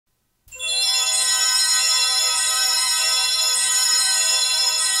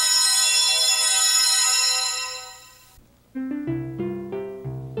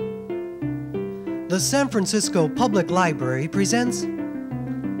San Francisco Public Library presents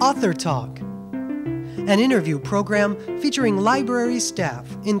Author Talk, an interview program featuring library staff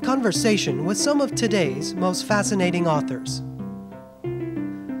in conversation with some of today's most fascinating authors.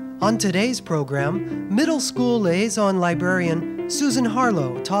 On today's program, middle school liaison librarian Susan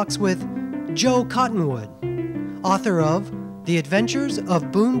Harlow talks with Joe Cottonwood, author of The Adventures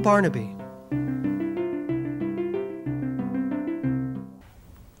of Boone Barnaby.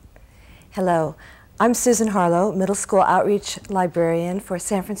 Hello, I'm Susan Harlow, middle school outreach librarian for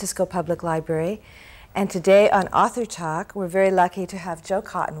San Francisco Public Library. And today on Author Talk, we're very lucky to have Joe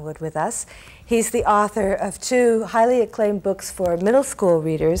Cottonwood with us. He's the author of two highly acclaimed books for middle school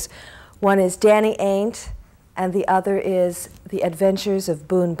readers. One is Danny Ain't, and the other is The Adventures of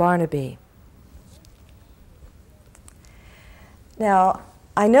Boone Barnaby. Now,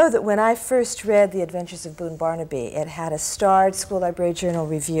 I know that when I first read The Adventures of Boone Barnaby, it had a starred School Library Journal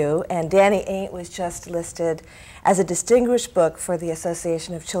review, and Danny Ain't was just listed as a distinguished book for the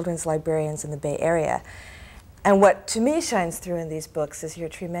Association of Children's Librarians in the Bay Area. And what to me shines through in these books is your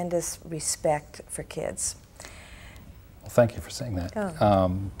tremendous respect for kids. Well, thank you for saying that.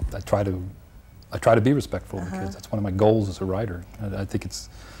 Oh. I try to be respectful of the kids. That's one of my goals as a writer. I think it's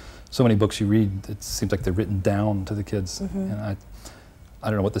so many books you read, it seems like they're written down to the kids. And I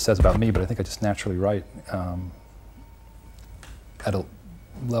don't know what this says about me, but I think I just naturally write at a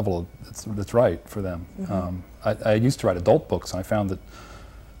level that's right for them. I used to write adult books, and I found that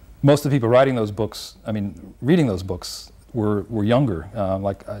most of the people writing those books, reading those books, were younger.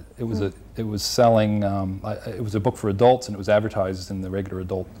 It was selling. It was a book for adults, and it was advertised in the regular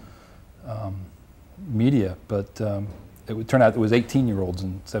adult media. But it would turn out it was 18-year-olds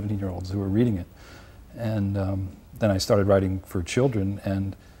and 17-year-olds who were reading it, and then I started writing for children,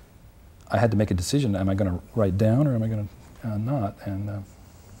 and I had to make a decision. Am I going to write down, or am I going to not? And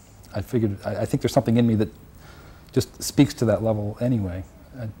I figured, I think there's something in me that just speaks to that level anyway.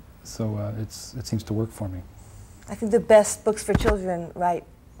 So it seems to work for me. I think the best books for children write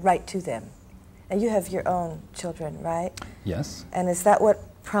to them. And you have your own children, right? Yes. And is that what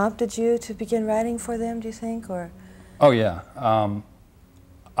prompted you to begin writing for them, do you think? Or? Oh, yeah.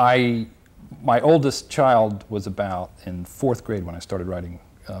 My oldest child was about in 4th grade when I started writing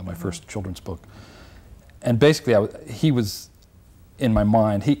my first children's book. And basically, he was in my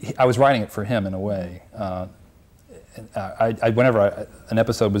mind. I was writing it for him in a way. Whenever an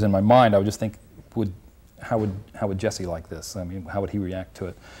episode was in my mind, I would just think, how would Jesse like this? How would he react to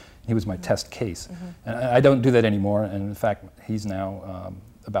it? He was my test case. And I don't do that anymore. And in fact, he's now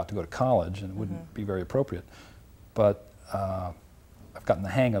about to go to college, and it wouldn't be very appropriate. But I've gotten the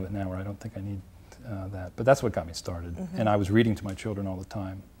hang of it now, where I don't think I need that. But that's what got me started. And I was reading to my children all the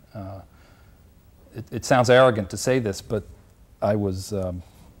time. It sounds arrogant to say this, but I was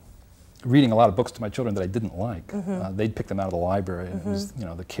reading a lot of books to my children that I didn't like. They'd pick them out of the library, and it was,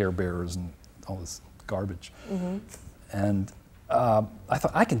 the Care Bears and all this garbage. And I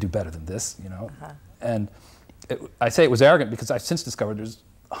thought, I can do better than this, And I say it was arrogant because I've since discovered there's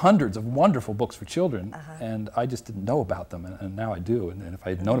hundreds of wonderful books for children, and I just didn't know about them, and now I do. And if I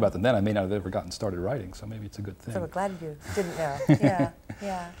had known about them then, I may not have ever gotten started writing, so maybe it's a good thing. So we're glad you didn't know.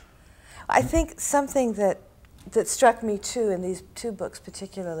 Yeah. I think something that struck me too in these two books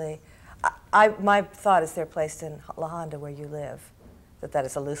particularly, my thought is they're placed in La Honda, where you live, that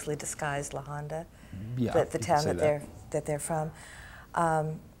is a loosely disguised La Honda, the town that they're from,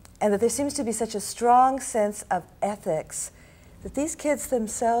 and that there seems to be such a strong sense of ethics that these kids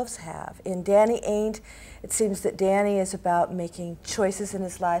themselves have. In Danny Ain't, it seems that Danny is about making choices in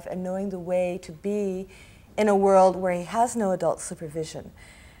his life and knowing the way to be in a world where he has no adult supervision,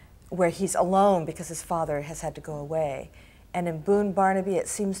 where he's alone because his father has had to go away. And in Boone Barnaby, it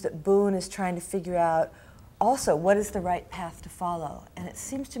seems that Boone is trying to figure out also what is the right path to follow. And it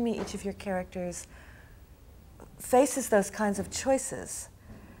seems to me each of your characters faces those kinds of choices.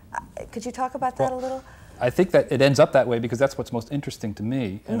 Could you talk about that a little? I think that it ends up that way because that's what's most interesting to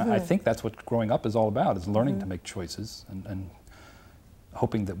me, and I think that's what growing up is all about, is learning to make choices and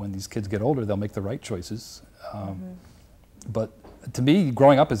hoping that when these kids get older, they'll make the right choices. But to me,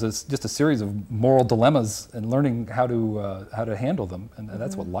 growing up is just a series of moral dilemmas and learning how to handle them, and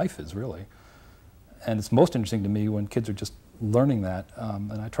that's what life is, really. And it's most interesting to me when kids are just learning that,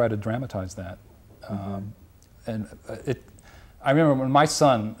 and I try to dramatize that. I remember when my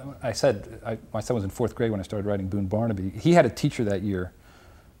son, my son was in 4th grade when I started writing Boone Barnaby. He had a teacher that year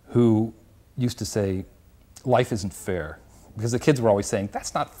who used to say, life isn't fair. Because the kids were always saying,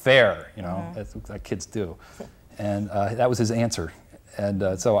 that's not fair, that's what kids do. And that was his answer.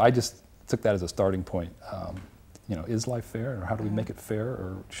 And so I just took that as a starting point. Is life fair, or how do we make it fair,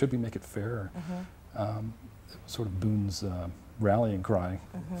 or should we make it fair? It was sort of Boone's rallying cry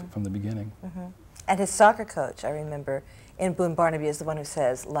from the beginning. And his soccer coach, I remember, in Boone Barnaby is the one who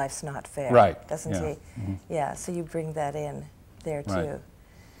says, "Life's not fair," Right. doesn't Yeah. he? Yeah, so you bring that in there too. Right.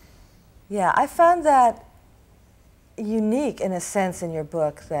 Yeah, I found that unique in a sense in your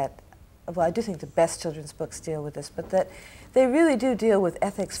book that, well, I do think the best children's books deal with this, but that they really do deal with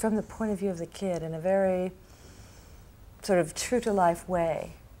ethics from the point of view of the kid in a very sort of true-to-life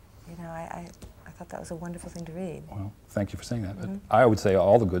way. You know, I thought that was a wonderful thing to read. Well, thank you for saying that. But I would say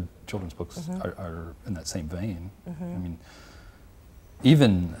all the good children's books are in that same vein. I mean,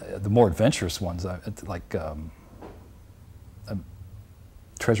 even the more adventurous ones, like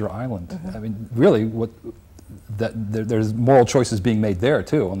Treasure Island. I mean, really, there's moral choices being made there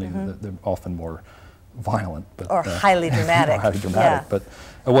too. Only they're often more violent, but or highly dramatic. or highly dramatic. Yeah.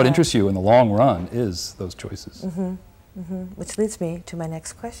 But what interests you in the long run is those choices. Which leads me to my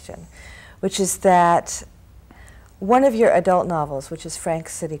next question, which is that one of your adult novels, which is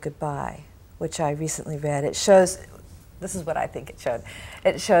Frank's City Goodbye, which I recently read, it shows, this is what I think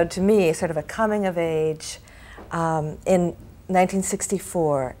it showed to me sort of a coming of age in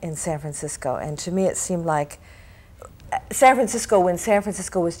 1964 in San Francisco, and to me it seemed like San Francisco, when San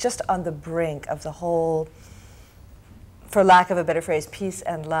Francisco was just on the brink of the whole, for lack of a better phrase, peace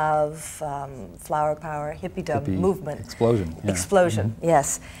and love, flower power, hippie movement. Explosion. Yeah. Explosion,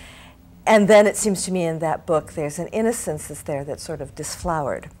 yes. And then it seems to me in that book there's an innocence that's there that's sort of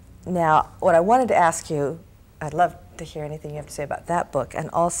disflowered. Now, what I wanted to ask you, I'd love to hear anything you have to say about that book, and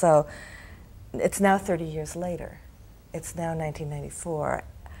also, it's now 30 years later. It's now 1994.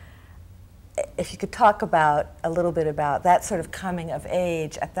 If you could talk about a little bit about that sort of coming of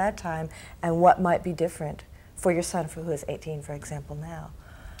age at that time and what might be different for your son, who is 18, for example, now.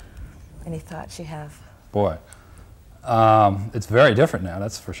 Any thoughts you have? Boy, it's very different now,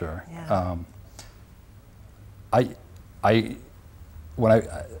 that's for sure. Yeah. When I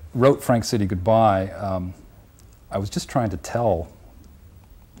wrote Frank's City Goodbye, I was just trying to tell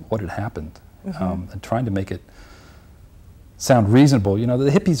what had happened and trying to make it sound reasonable. You know,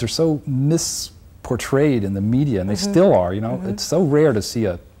 the hippies are so misportrayed in the media, and they still are. You know, it's so rare to see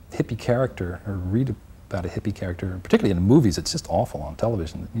a hippie character or read about a hippie character, particularly in the movies. It's just awful on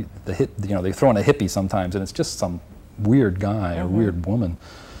television. You know, they throw in a hippie sometimes, and it's just some weird guy or weird woman,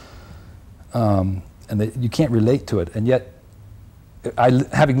 and you can't relate to it. And yet,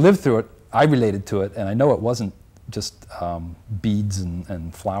 having lived through it, I related to it, and I know it wasn't just beads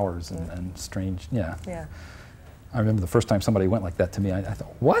and flowers and strange. Yeah. I remember the first time somebody went like that to me, I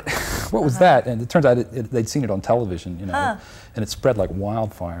thought, what? What was that? And it turns out they'd seen it on television, you know, and it spread like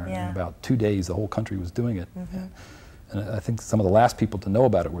wildfire. And in about 2 days, the whole country was doing it. And I think some of the last people to know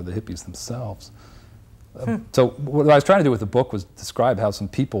about it were the hippies themselves. So what I was trying to do with the book was describe how some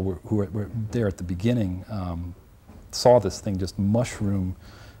people who were there at the beginning saw this thing just mushroom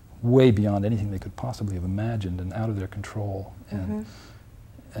way beyond anything they could possibly have imagined and out of their control. And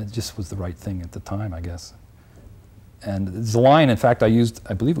it just was the right thing at the time, I guess. And there's a line, in fact, I used,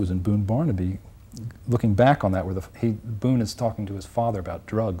 I believe it was in Boone Barnaby, looking back on that, where Boone is talking to his father about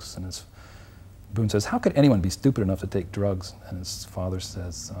drugs, and Boone says, "How could anyone be stupid enough to take drugs?" And his father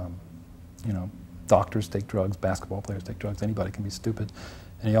says, you know, doctors take drugs, basketball players take drugs, anybody can be stupid.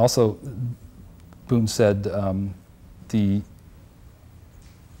 And he also, Boone said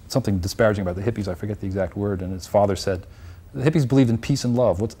something disparaging about the hippies, I forget the exact word, and his father said, "The hippies believed in peace and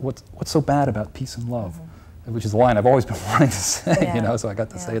love. What's so bad about peace and love?" Which is a line I've always been wanting to say, you know, so I got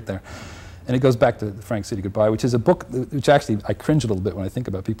to say it there. And it goes back to Frank's City Goodbye, which is a book which actually I cringe a little bit when I think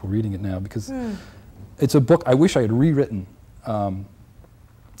about people reading it now, because it's a book I wish I had rewritten.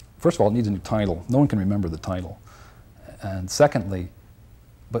 First of all, it needs a new title. No one can remember the title. And secondly,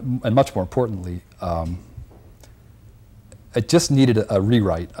 and much more importantly, it just needed a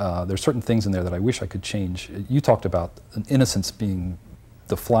rewrite. There's certain things in there that I wish I could change. You talked about an innocence being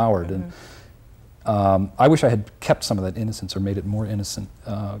deflowered, and I wish I had kept some of that innocence or made it more innocent,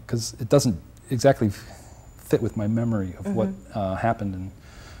 because it doesn't exactly fit with my memory of what happened.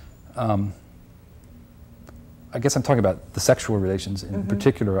 And I guess I'm talking about the sexual relations in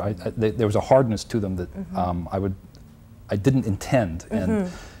particular. There was a hardness to them that I didn't intend,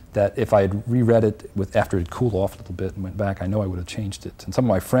 and that if I had reread it after it cooled off a little bit and went back, I know I would have changed it. And some of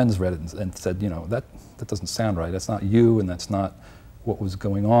my friends read it and said, you know, that doesn't sound right. That's not you, and that's not what was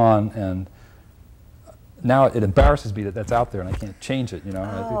going on. And now it embarrasses me that that's out there and I can't change it, you know.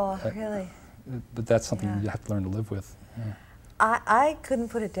 Oh, really? But that's something you have to learn to live with. Yeah. I couldn't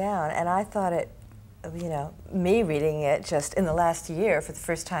put it down, and I thought it, you know, me reading it just in the last year for the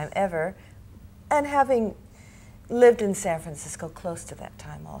first time ever, and having lived in San Francisco close to that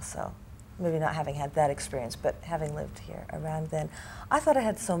time also, maybe not having had that experience, but having lived here around then, I thought it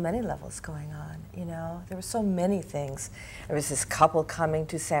had so many levels going on, you know. There were so many things. There was this couple coming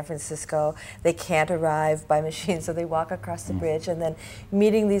to San Francisco. They can't arrive by machine, so they walk across the bridge, and then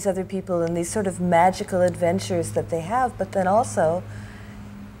meeting these other people and these sort of magical adventures that they have, but then also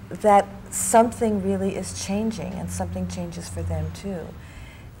that something really is changing, and something changes for them too.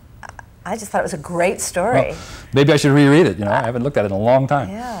 I just thought it was a great story. Well, maybe I should reread it. You know, I haven't looked at it in a long time.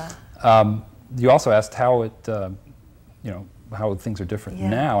 Yeah. You also asked how it, you know, how things are different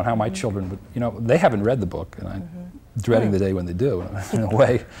now, and how my children would. You know, they haven't read the book, and I'm dreading the day when they do. In a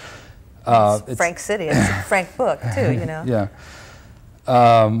way, it's Frank City. It's a Frank book too. You know. Yeah.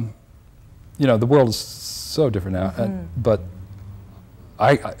 You know, the world is so different now, but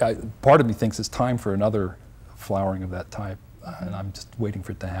I part of me thinks it's time for another flowering of that type, and I'm just waiting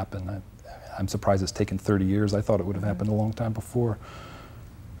for it to happen. I'm surprised it's taken 30 years. I thought it would have happened a long time before.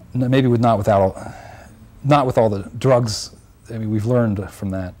 Maybe not with all the drugs. I mean, we've learned from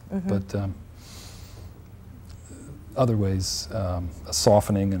that, but other ways, a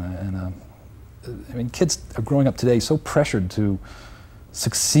softening I mean, kids are growing up today so pressured to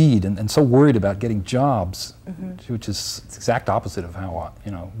succeed and so worried about getting jobs, which is the exact opposite of how,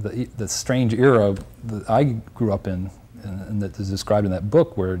 you know, the strange era that I grew up in, and that is described in that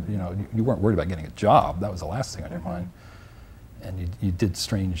book, where, you know, you weren't worried about getting a job. That was the last thing on your mind. And you did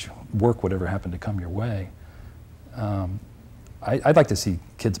strange work, whatever happened to come your way. I'd like to see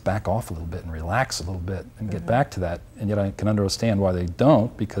kids back off a little bit and relax a little bit and get back to that, and yet I can understand why they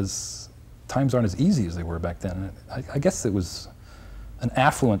don't, because times aren't as easy as they were back then. I guess it was an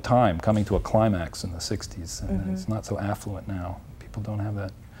affluent time coming to a climax in the 60s, and it's not so affluent now. People don't have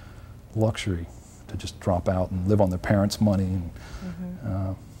that luxury to just drop out and live on their parents' money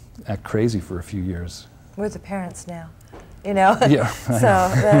and act crazy for a few years. We're the parents now, you know. Yeah.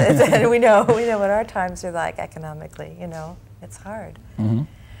 So we know what our times are like economically. You know, it's hard.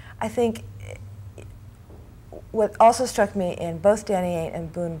 I think what also struck me in both Danny Ain't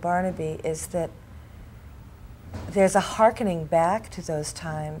and Boone Barnaby is that there's a hearkening back to those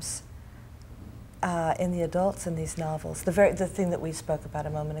times in the adults in these novels. The thing that we spoke about a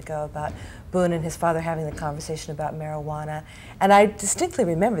moment ago, about Boone and his father having the conversation about marijuana. And I distinctly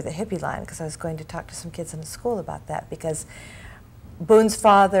remember the hippie line, because I was going to talk to some kids in the school about that, because Boone's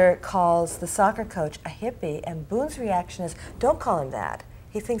father calls the soccer coach a hippie, and Boone's reaction is, don't call him that.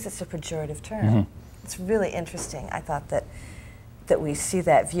 He thinks it's a pejorative term. It's really interesting. I thought that we see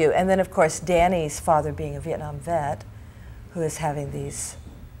that view. And then, of course, Danny's father being a Vietnam vet who is having these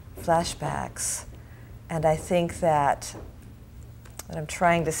flashbacks. And I think that what I'm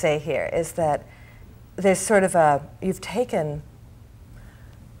trying to say here is that there's sort of you've taken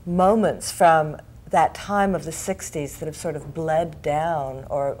moments from that time of the 60s that have sort of bled down,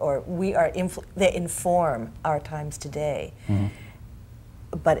 or they inform our times today.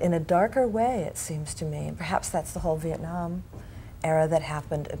 But in a darker way, it seems to me. And perhaps that's the whole Vietnam era that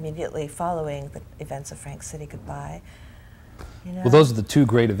happened immediately following the events of Frank City Goodbye. You know? Well, those are the two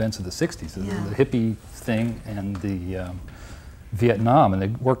great events of the 60s, the hippie thing and the Vietnam, and they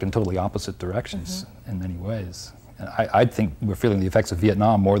worked in totally opposite directions in many ways. And I think we're feeling the effects of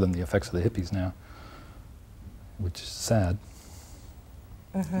Vietnam more than the effects of the hippies now, which is sad.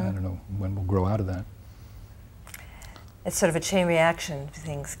 I don't know when we'll grow out of that. It's sort of a chain reaction.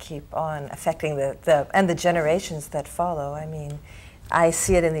 Things keep on affecting the generations that follow. I mean, I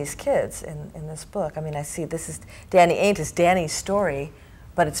see it in these kids in this book. I mean, I see this is Danny Ain't is Danny's story,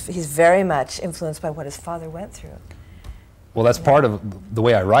 but he's very much influenced by what his father went through. Well, that's part of the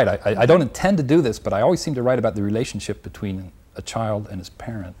way I write. I don't intend to do this, but I always seem to write about the relationship between a child and his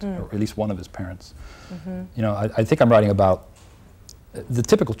parent, or at least one of his parents. You know, I think I'm writing about the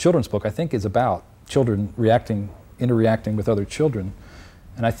typical children's book. I think is about children interacting with other children,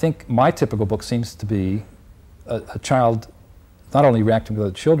 and I think my typical book seems to be a child not only reacting with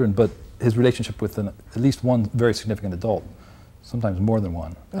other children, but his relationship with at least one very significant adult, sometimes more than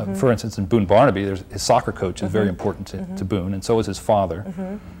one. For instance, in Boone Barnaby, his soccer coach is very important to Boone, and so is his father.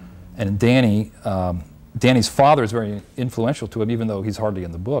 And in Danny, Danny's father is very influential to him, even though he's hardly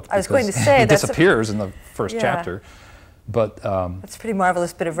in the book. I was going to say, he disappears in the first chapter. But that's a pretty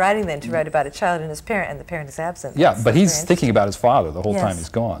marvelous bit of writing then, to write about a child and his parent, and the parent is absent. Yeah, but he's thinking about his father the whole time he's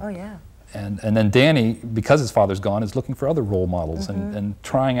gone. Oh, yeah. And then Danny, because his father's gone, is looking for other role models and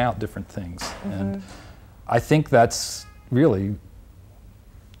trying out different things. And I think that's really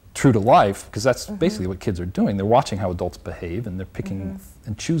true to life, because that's basically what kids are doing. They're watching how adults behave, and they're picking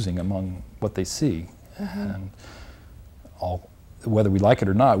and choosing among what they see. And whether we like it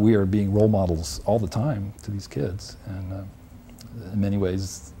or not, we are being role models all the time to these kids. And in many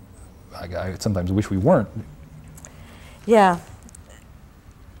ways, I sometimes wish we weren't. Yeah.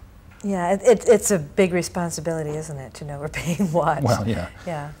 Yeah, it's a big responsibility, isn't it, to know we're being watched? Well, yeah.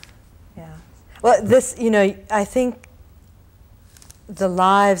 Yeah, yeah. Well, this, you know, I think the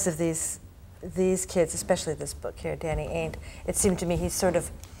lives of these kids, especially this book here, Danny Ain't, it seemed to me he's sort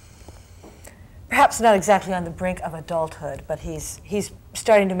of, perhaps not exactly on the brink of adulthood, but he's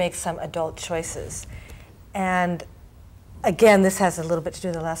starting to make some adult choices. And again, this has a little bit to do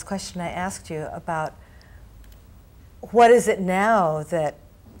with the last question I asked you about what is it now that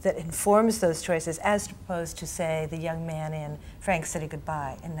informs those choices, as opposed to, say, the young man in Frank Said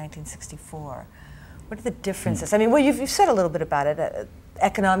Goodbye in 1964. What are the differences? I mean, well, you've said a little bit about it.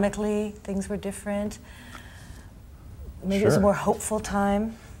 Economically, things were different. Maybe it was a more hopeful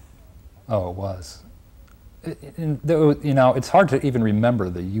time. Oh, it was. You know, it's hard to even remember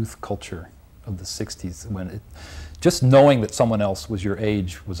the youth culture of the 60s when just knowing that someone else was your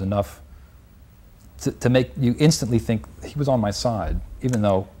age was enough to make you instantly think he was on my side, even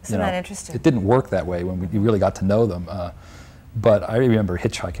though it didn't work that way when you really got to know them. But I remember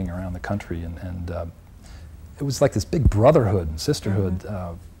hitchhiking around the country, and it was like this big brotherhood and sisterhood.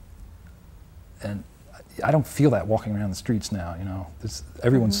 And I don't feel that walking around the streets now. You know,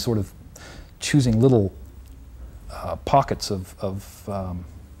 everyone's sort of choosing little pockets of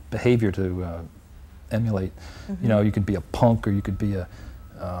behavior to emulate. You know, you could be a punk, or you could be a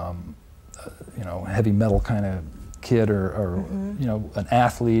you know, heavy metal kind of kid, or you know, an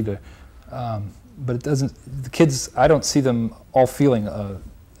athlete. But it doesn't. The kids, I don't see them all feeling a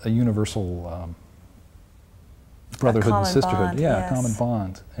universal brotherhood and sisterhood. Bond, yeah, yes. a common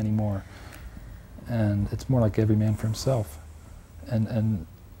bond anymore. And it's more like every man for himself. And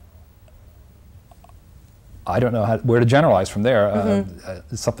I don't know where to generalize from there.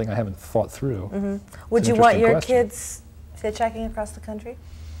 It's something I haven't thought through. Would you want your kids hitchhiking across the country?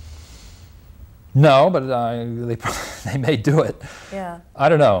 No, but they may do it. Yeah. I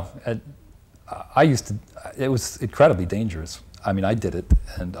don't know. I used to. It was incredibly dangerous. I mean, I did it,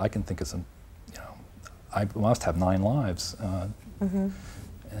 and I can think of some. You know, I must have 9 lives,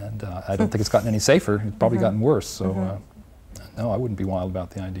 and I don't think it's gotten any safer. It's probably gotten worse. So, no, I wouldn't be wild about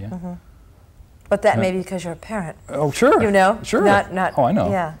the idea. But that may be because you're a parent. Oh, sure. You know? Sure. Not, oh, I know.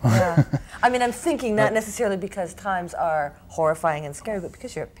 Yeah, yeah. I mean, I'm thinking not necessarily because times are horrifying and scary, but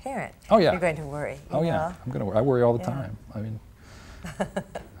because you're a parent. Oh, yeah. You're going to worry. Oh, yeah. know? I'm going to worry. I worry all the time. I mean,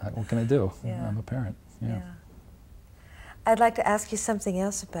 what can I do? Yeah. I'm a parent. Yeah. I'd like to ask you something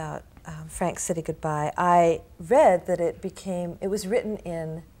else about Frank Said Goodbye. I read that it was written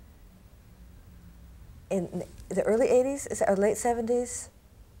in the early 80s, or late 70s?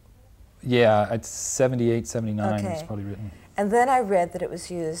 Yeah, it's 78, 79 Okay. it's probably written. And then I read that it was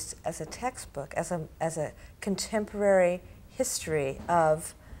used as a textbook, as a contemporary history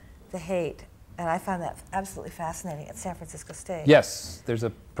of the hate. And I found that absolutely fascinating at San Francisco State. Yes, there's a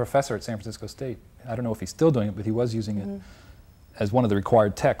professor at San Francisco State. I don't know if he's still doing it, but he was using it as one of the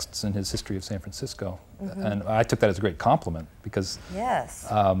required texts in his history of San Francisco. And I took that as a great compliment, because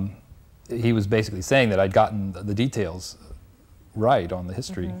he was basically saying that I'd gotten the details right on the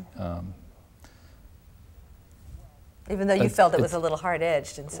history. Even though you felt it was a little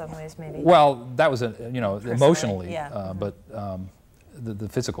hard-edged in some ways, maybe. Well, that was, you know, personally, emotionally, yeah. but the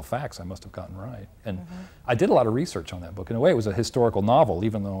physical facts I must have gotten right. And I did a lot of research on that book. In a way, it was a historical novel,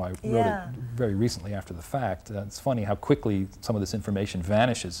 even though I wrote it very recently after the fact. It's funny how quickly some of this information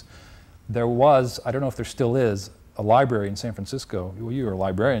vanishes. There was, I don't know if there still is, a library in San Francisco. Well, you're a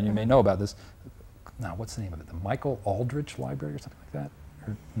librarian, you may know about this. Now, what's the name of it? The Michael Aldrich Library or something like that?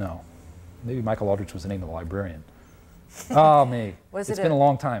 Or, no, maybe Michael Aldrich was the name of the librarian. Oh, me. It's been a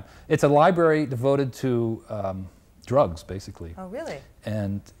long time. It's a library devoted to drugs, basically. Oh, really?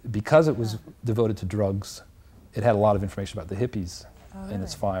 And because it was devoted to drugs, it had a lot of information about the hippies in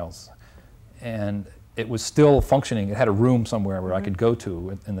its files. And it was still functioning. It had a room somewhere where I could go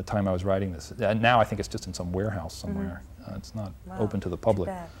to in the time I was writing this. And now I think it's just in some warehouse somewhere. It's not open to the public.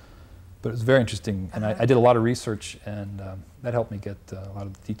 But it was very interesting, and I did a lot of research, and that helped me get a lot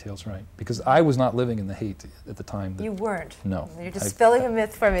of the details right. Because I was not living in the hate at the time. You weren't? No. You're dispelling a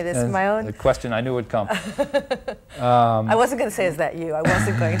myth for me. This is my own... The question I knew would come. I wasn't going to say, is that you? I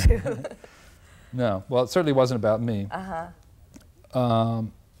wasn't going to. No. Well, it certainly wasn't about me.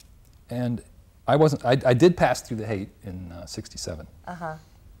 And I wasn't... I did pass through the hate in '67.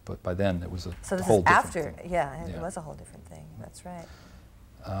 But by then, it was a so this whole is different after, thing. yeah, it was a whole different thing. That's right.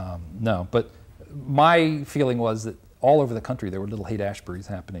 No, but my feeling was that all over the country there were little Haight-Ashburys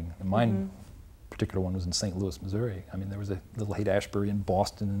happening. And mine particular one was in St. Louis, Missouri. I mean, there was a little Haight-Ashbury in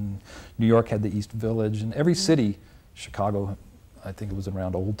Boston, and New York had the East Village, and every city, Chicago I think it was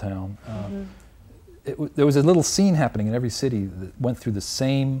around Old Town. There was a little scene happening in every city that went through the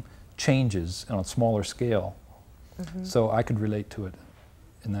same changes on a smaller scale. So I could relate to it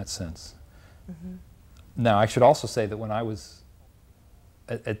in that sense. Now, I should also say that when I was,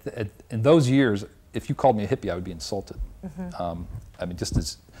 in those years, if you called me a hippie, I would be insulted. I mean, just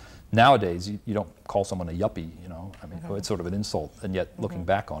as nowadays, you don't call someone a yuppie, you know. I mean, it's sort of an insult, and yet looking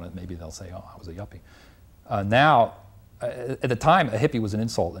back on it, maybe they'll say, oh, I was a yuppie. Now, at the time, a hippie was an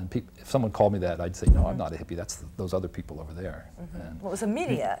insult, and if someone called me that, I'd say, no, I'm not a hippie, that's those other people over there. Well, it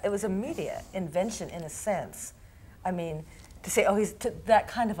was a media invention in a sense. I mean, to say, oh, he's that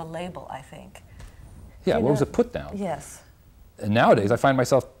kind of a label, I think. Yeah, well, it was a put down. Yes. And nowadays, I find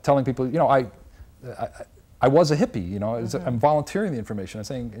myself telling people, you know, I was a hippie, you know, I'm volunteering the information. I'm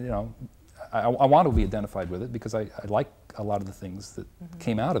saying, you know, I want to be identified with it because I like a lot of the things that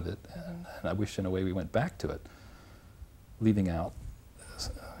came out of it, and I wish in a way we went back to it, leaving out,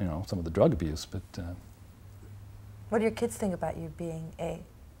 you know, some of the drug abuse. But what do your kids think about you being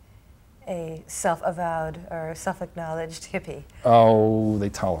a self-avowed or self-acknowledged hippie? Oh, they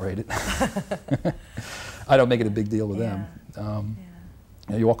tolerate it. I don't make it a big deal with them.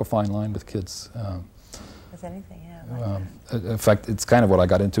 You know, you walk a fine line with kids. With anything, yeah. In fact, it's kind of what I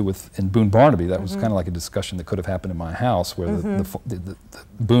got into in Boone Barnaby. That was kind of like a discussion that could have happened in my house, where the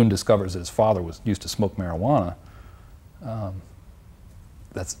Boone discovers that his father used to smoke marijuana.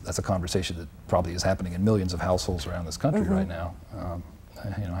 That's a conversation that probably is happening in millions of households around this country right now.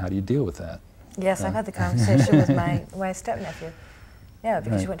 You know, how do you deal with that? Yes, I've had the conversation with my stepnephew. Yeah,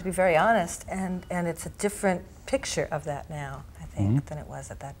 because you want to be very honest, and it's a different picture of that now, I think, than it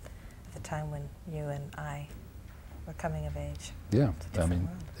was at the time when you and I were coming of age. Yeah, I mean,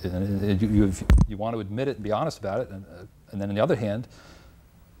 you want to admit it and be honest about it, and then on the other hand,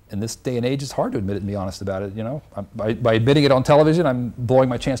 in this day and age, it's hard to admit it and be honest about it. You know, by admitting it on television, I'm blowing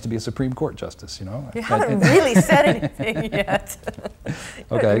my chance to be a Supreme Court justice. You know, you haven't really said anything yet.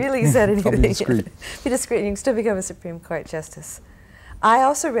 You haven't really said anything. I'll be discreet. Be discreet, and you can still become a Supreme Court justice. I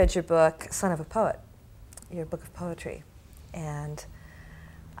also read your book, Son of a Poet, your book of poetry, and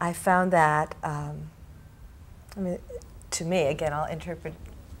I found that. I mean, to me, again, I'll interpret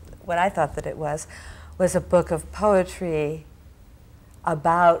what I thought that it was a book of poetry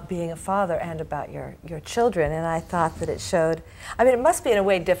about being a father and about your children, and I thought that it showed. I mean, it must be in a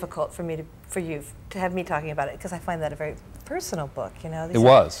way difficult for you to have me talking about it, because I find that a very personal book. You know, it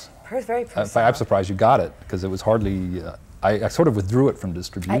was very personal. I'm surprised you got it, because it was hardly. I sort of withdrew it from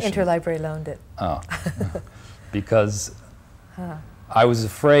distribution. I interlibrary loaned it. Oh, because I was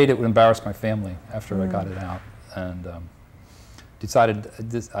afraid it would embarrass my family after I got it out, and decided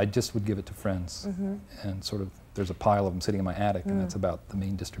I just would give it to friends, and sort of. There's a pile of them sitting in my attic, and that's about the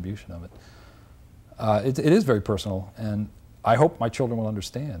main distribution of it. It is very personal, and I hope my children will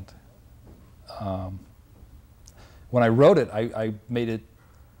understand. When I wrote it, I made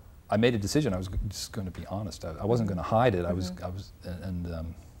a decision. I was just going to be honest. I wasn't going to hide it. I think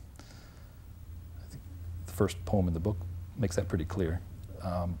the first poem in the book makes that pretty clear.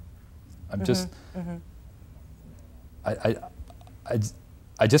 I'm just, I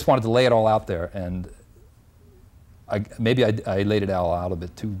just wanted to lay it all out there, and maybe I laid it all out a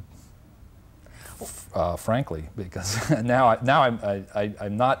bit too frankly, because now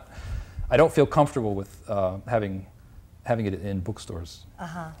I'm not. I don't feel comfortable with having it in bookstores.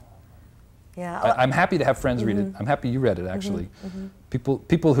 Yeah. I'm happy to have friends read it. I'm happy you read it, actually.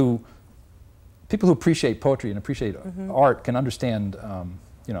 People who appreciate poetry and appreciate art can understand.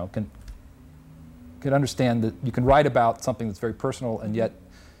 You know, can understand that you can write about something that's very personal, and yet,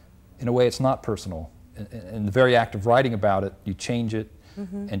 in a way, it's not personal. In the very act of writing about it, you change it,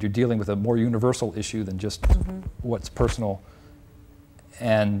 and you're dealing with a more universal issue than just what's personal.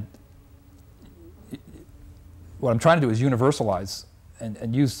 And what I'm trying to do is universalize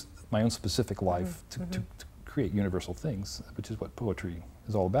and use my own specific life to create universal things, which is what poetry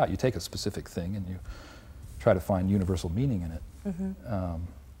is all about. You take a specific thing and you try to find universal meaning in it.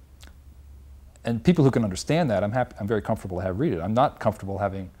 And people who can understand that, I'm very comfortable to have read it. I'm not comfortable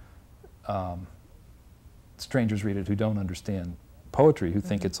having strangers read it who don't understand poetry, who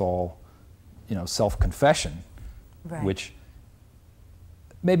think it's all, you know, self-confession, which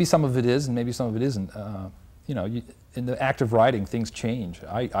maybe some of it is and maybe some of it isn't. You know, in the act of writing, things change.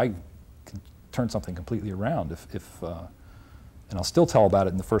 I can turn something completely around and I'll still tell about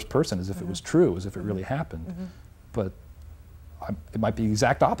it in the first person as if it was true, as if it really happened. But it might be the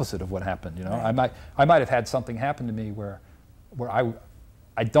exact opposite of what happened. You know, I might have had something happen to me where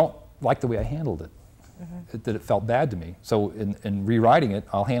I don't like the way I handled it. That it felt bad to me. So in rewriting it,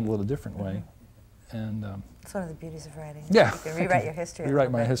 I'll handle it a different way, and It's one of the beauties of writing. Yeah. You can rewrite your history.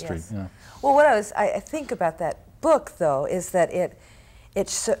 Rewrite my bit, history, yes. yeah. Well, what I think about that book, though, is that it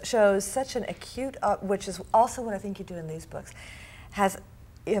shows such an acute, which is also what I think you do in these books,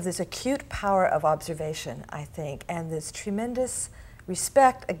 you have this acute power of observation, I think, and this tremendous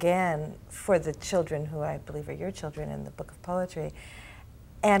respect, again, for the children who I believe are your children in the book of poetry,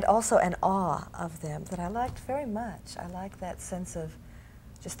 and also an awe of them that I liked very much. I like that sense of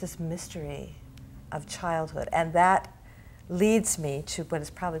just this mystery of childhood, and that leads me to what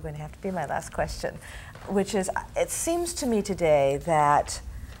is probably going to have to be my last question, which is, it seems to me today that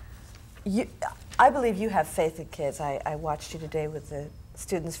I believe you have faith in kids. I watched you today with the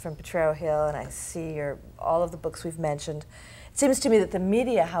students from Potrero Hill, and I see all of the books we've mentioned. It seems to me that the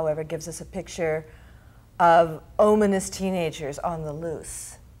media, however, gives us a picture of ominous teenagers on the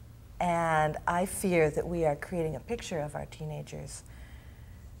loose. And I fear that we are creating a picture of our teenagers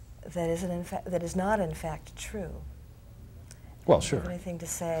that is not in fact true. Well, Do you sure. have anything to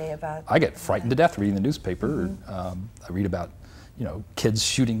say about I get frightened to death reading the newspaper. Mm-hmm. I read about, kids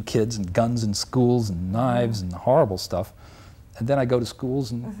shooting kids and guns in schools and knives and horrible stuff. And then I go to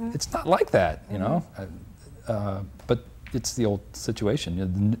schools and it's not like that, you know. But it's the old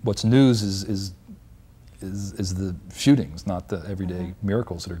situation. What's news is the shootings, not the everyday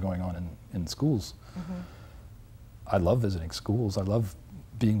miracles that are going on in schools. I love visiting schools. I love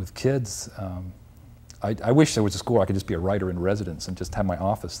being with kids. I wish there was a school where I could just be a writer in residence and just have my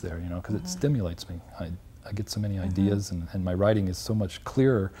office there, because it stimulates me. I get so many ideas, and my writing is so much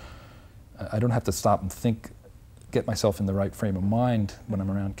clearer. I don't have to stop and think, get myself in the right frame of mind when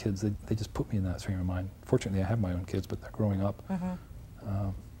I'm around kids. They just put me in that frame of mind. Fortunately, I have my own kids, but they're growing up.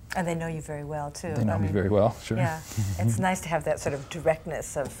 and they know you very well, too. They know me very well, sure. Yeah, it's nice to have that sort of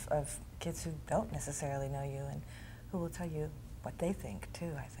directness of kids who don't necessarily know you and who will tell you what they think,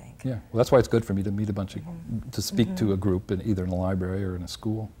 too, I think. Yeah, well, that's why it's good for me to meet a bunch of, to speak to a group either in a library or in a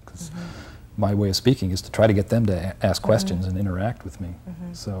school, because my way of speaking is to try to get them to ask questions and interact with me.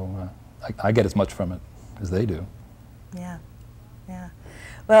 So I get as much from it as they do. Yeah, yeah.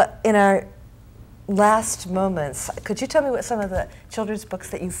 Well, in our last moments, could you tell me what some of the children's books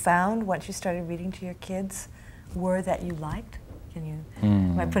that you found once you started reading to your kids were that you liked? Can you,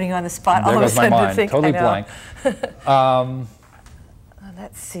 am I putting you on the spot all of a sudden to think? Totally blank.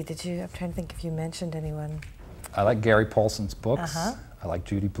 Let's see, I'm trying to think if you mentioned anyone. I like Gary Paulson's books. I like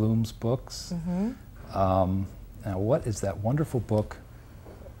Judy Blume's books. Now, what is that wonderful book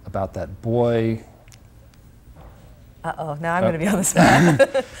about that boy? Uh-oh, now I'm going to be on the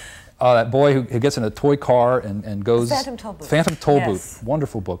spot. That boy who gets in a toy car and goes... Phantom Tollbooth. Phantom Tollbooth.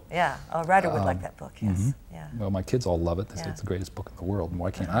 Wonderful book. Yeah, a writer would like that book, yes. Yeah. Well, my kids all love it. They say it's the greatest book in the world, and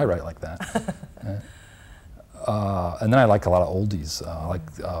why can't I write like that? And then I like a lot of oldies. I like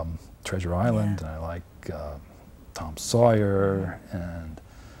Treasure Island, and I like Tom Sawyer, and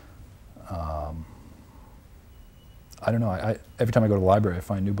I don't know. Every time I go to the library, I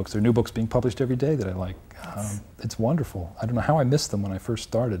find new books. There are new books being published every day that I like. It's wonderful. I don't know how I missed them when I first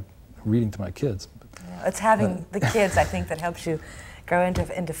started reading to my kids. Yeah, it's having the kids, I think, that helps you grow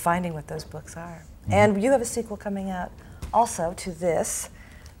into finding what those books are. And you have a sequel coming out also to this.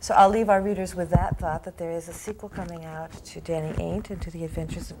 So I'll leave our readers with that thought, that there is a sequel coming out to Danny Ain't and to the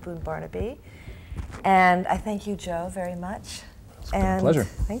Adventures of Boone Barnaby. And I thank you, Joe, very much. It's been a pleasure.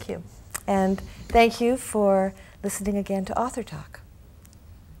 Thank you. And thank you for listening again to Author Talk.